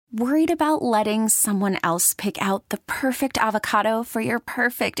Worried about letting someone else pick out the perfect avocado for your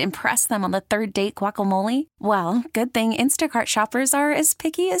perfect impress them on the third date guacamole? Well, good thing Instacart shoppers are as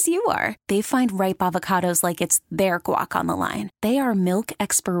picky as you are. They find ripe avocados like it's their guac on the line. They are milk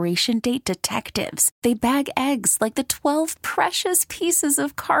expiration date detectives. They bag eggs like the 12 precious pieces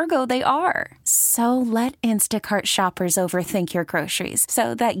of cargo they are. So let Instacart shoppers overthink your groceries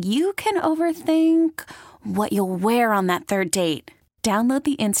so that you can overthink what you'll wear on that third date. Download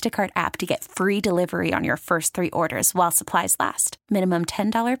the Instacart app to get free delivery on your first 3 orders while supplies last. Minimum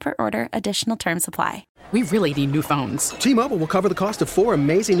 $10 per order. Additional terms apply. We really need new phones. T-Mobile will cover the cost of 4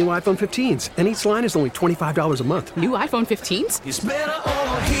 amazing new iPhone 15s, and each line is only $25 a month. New iPhone 15s? It's better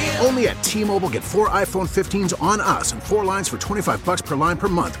over here. Only at T-Mobile, get 4 iPhone 15s on us and 4 lines for $25 per line per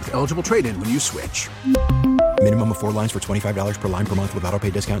month with eligible trade-in when you switch. Minimum of 4 lines for $25 per line per month with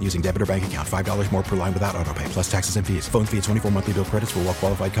autopay discount using debit or bank account. $5 more per line without autopay, plus taxes and fees. Phone fee at 24 monthly bill credits for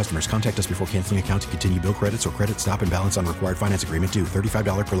well-qualified customers. Contact us before canceling account to continue bill credits or credit stop and balance on required finance agreement due.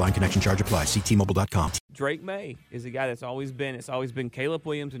 $35 per line connection charge applies. See T-Mobile.com. Drake Maye is a guy that's always been Caleb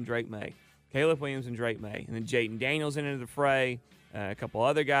Williams and Drake Maye. Caleb Williams and Drake Maye. And then Jaden Daniels into the fray, a couple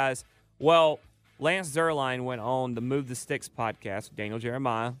other guys. Well, Lance Zierlein went on the Move the Sticks podcast with Daniel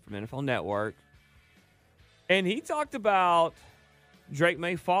Jeremiah from NFL Network. And he talked about Drake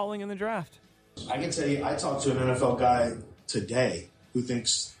Maye falling in the draft. I can tell you, I talked to an NFL guy today who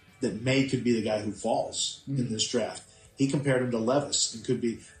thinks that Maye could be the guy who falls in this draft. He compared him to Levis and could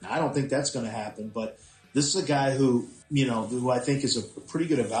be. Now, I don't think that's going to happen, but this is a guy who I think is a pretty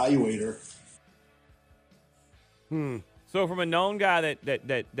good evaluator. So from a known guy that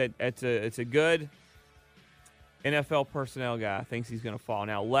it's a good NFL personnel guy thinks he's going to fall.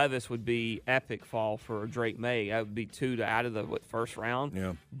 Now, Levis would be epic fall for Drake Maye. That would be 2 out of the first round.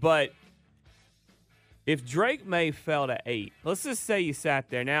 Yeah. But if Drake Maye fell to 8, let's just say you sat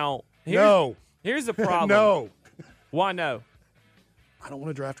there. Now, here's the problem. No. Why no? I don't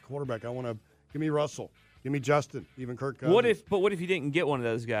want to draft a quarterback. I want to give me Russell. Give me Justin, even Kirk Cousins. What if you didn't get one of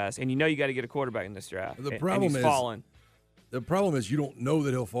those guys, and you know you got to get a quarterback in this draft? The problem is falling. The problem is you don't know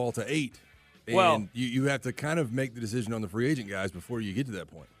that he'll fall to 8. And you have to kind of make the decision on the free agent guys before you get to that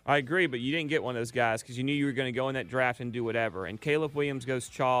point. I agree, but you didn't get one of those guys because you knew you were going to go in that draft and do whatever. And Caleb Williams goes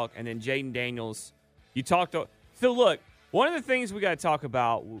chalk, and then Jaden Daniels. You talked to. So look, one of the things we got to talk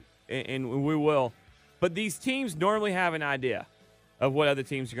about, and we will, but these teams normally have an idea of what other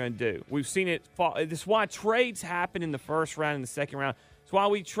teams are going to do. We've seen it fall. This is why trades happen in the first round and the second round. It's why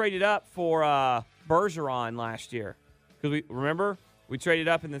we traded up for Bergeron last year. Because we traded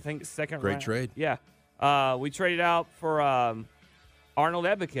up in the second round. Great trade. Yeah. We traded out for Arnold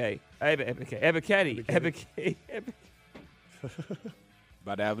Ebiketie.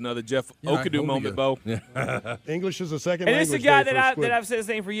 About to have another Jeff Okadu moment, Bo. Yeah. English is a second and language. And it's a guy that I've said his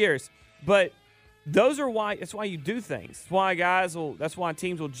name for years. But those are why. That's why you do things. That's why that's why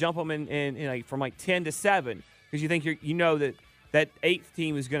teams will jump them in from 10 to 7 because you think you know that 8th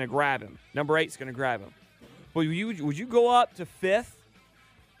team is going to grab him. Number 8 is going to grab him. But would you go up to 5th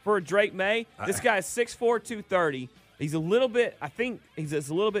for Drake Maye? This guy is 6'4", 230. He's a little bit. I think he's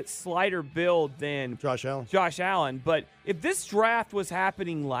a little bit slighter build than Josh Allen. But if this draft was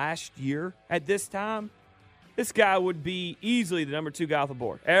happening last year at this time, this guy would be easily the number 2 guy off the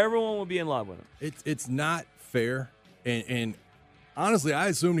board. Everyone would be in love with him. It's not fair, and honestly, I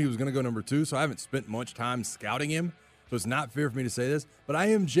assumed he was going to go number 2, so I haven't spent much time scouting him. So it's not fair for me to say this, but I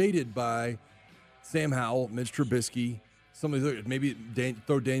am jaded by Sam Howell, Mitch Trubisky, some of these other, maybe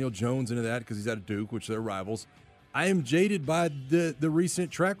throw Daniel Jones into that because he's at a Duke, which they're rivals. I am jaded by the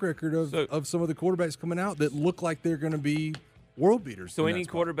recent track record of some of the quarterbacks coming out that look like they're going to be world beaters. So any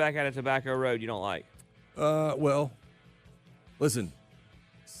quarterback out of Tobacco Road you don't like? Well, listen,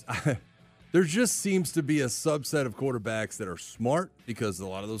 there just seems to be a subset of quarterbacks that are smart because a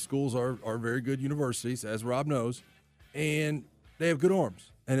lot of those schools are very good universities, as Rob knows, and they have good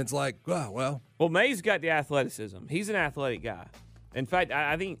arms. And it's like, well, Maye's got the athleticism. He's an athletic guy. In fact,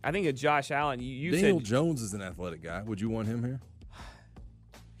 I think of Josh Allen. You Daniel said Jones is an athletic guy. Would you want him here?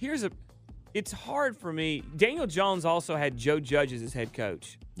 It's hard for me. Daniel Jones also had Joe Judge as his head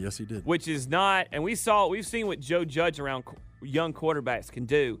coach. Yes, he did. Which is not, and we've seen what Joe Judge around young quarterbacks can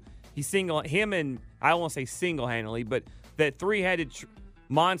do. I don't want to say single-handedly, but that 3-headed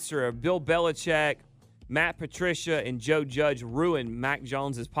monster of Bill Belichick, Matt Patricia, and Joe Judge ruined Mac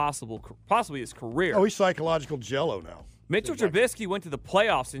Jones' possibly his career. Oh, he's psychological jello now. Mitchell Trubisky went to the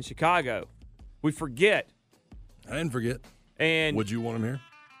playoffs in Chicago. We forget. I didn't forget. And would you want him here?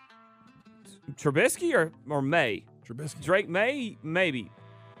 Trubisky or Maye? Trubisky. Drake Maye, maybe.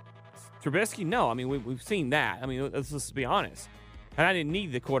 Trubisky, no. I mean, we've seen that. I mean, let's be honest. And I didn't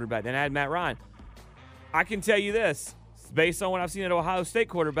need the quarterback. Then I had Matt Ryan. I can tell you this. Based on what I've seen at Ohio State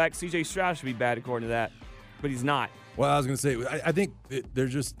quarterback, C.J. Stroud should be bad according to that. But he's not. Well, I was going to say, I think they're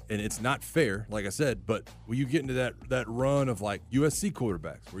just, and it's not fair, like I said, but when you get into that run of like USC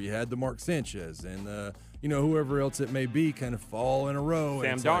quarterbacks where you had the Mark Sanchez and, whoever else it may be kind of fall in a row.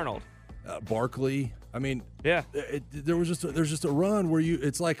 Sam Darnold. Barkley. I mean, yeah. There's just a run where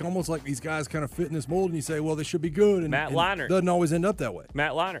it's like almost like these guys kind of fit in this mold, and you say, well, they should be good. And Matt Leinart. It doesn't always end up that way.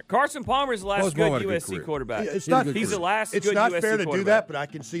 Matt Leinart. Carson Palmer's the last good USC quarterback. It's not the last good USC quarterback. It's not fair to do that, but I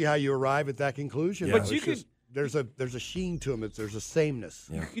can see how you arrive at that conclusion. Yeah. But you could. There's a sheen to them. There's a sameness.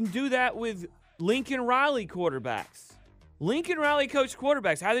 Yeah. You can do that with Lincoln Riley quarterbacks. Lincoln Riley coached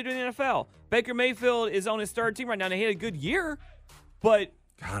quarterbacks. How are they doing in the NFL? Baker Mayfield is on his third team right now, and he had a good year, but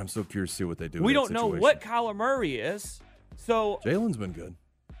God, I'm so curious to see what they do. We don't know what Kyler Murray is. So Jalen's been good.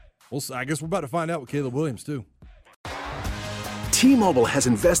 I guess we're about to find out with Caleb Williams too. T-Mobile has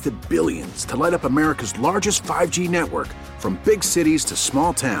invested billions to light up America's largest 5G network, from big cities to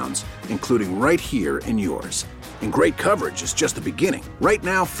small towns, including right here in yours. And great coverage is just the beginning. Right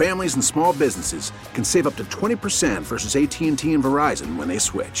now, families and small businesses can save up to 20% versus AT&T and Verizon when they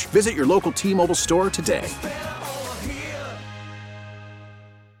switch. Visit your local T-Mobile store today.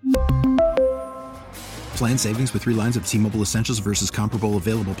 Plan savings with 3 lines of T-Mobile Essentials versus comparable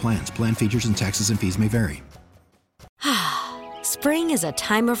available plans. Plan features and taxes and fees may vary. Spring is a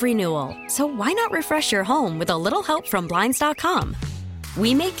time of renewal, so why not refresh your home with a little help from Blinds.com?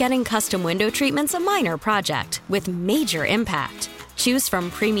 We make getting custom window treatments a minor project with major impact. Choose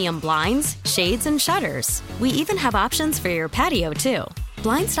from premium blinds, shades, and shutters. We even have options for your patio, too.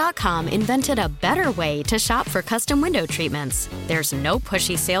 Blinds.com invented a better way to shop for custom window treatments. There's no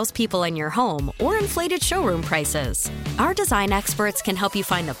pushy salespeople in your home or inflated showroom prices. Our design experts can help you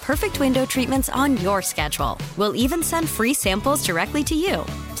find the perfect window treatments on your schedule. We'll even send free samples directly to you.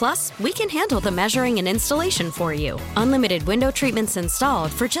 Plus, we can handle the measuring and installation for you. Unlimited window treatments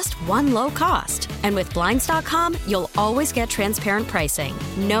installed for just one low cost. And with Blinds.com, you'll always get transparent pricing.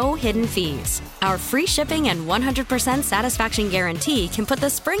 No hidden fees. Our free shipping and 100% satisfaction guarantee can put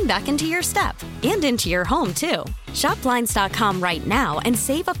the spring back into your step and into your home, too. Shop Blinds.com right now and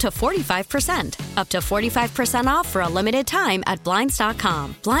save up to 45%. Up to 45% off for a limited time at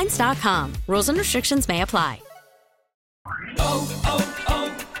Blinds.com. Blinds.com. Rules and restrictions may apply.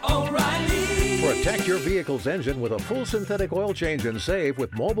 O'Reilly. Protect your vehicle's engine with a full synthetic oil change and save with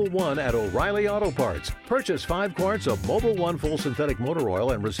Mobil 1 at O'Reilly Auto Parts. Purchase 5 quarts of Mobil 1 full synthetic motor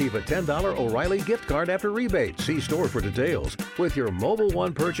oil and receive a $10 O'Reilly gift card after rebate. See store for details. With your Mobil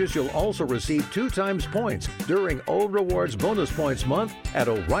 1 purchase, you'll also receive 2 times points during Old Rewards Bonus Points Month at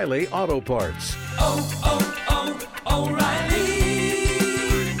O'Reilly Auto Parts. O'Reilly.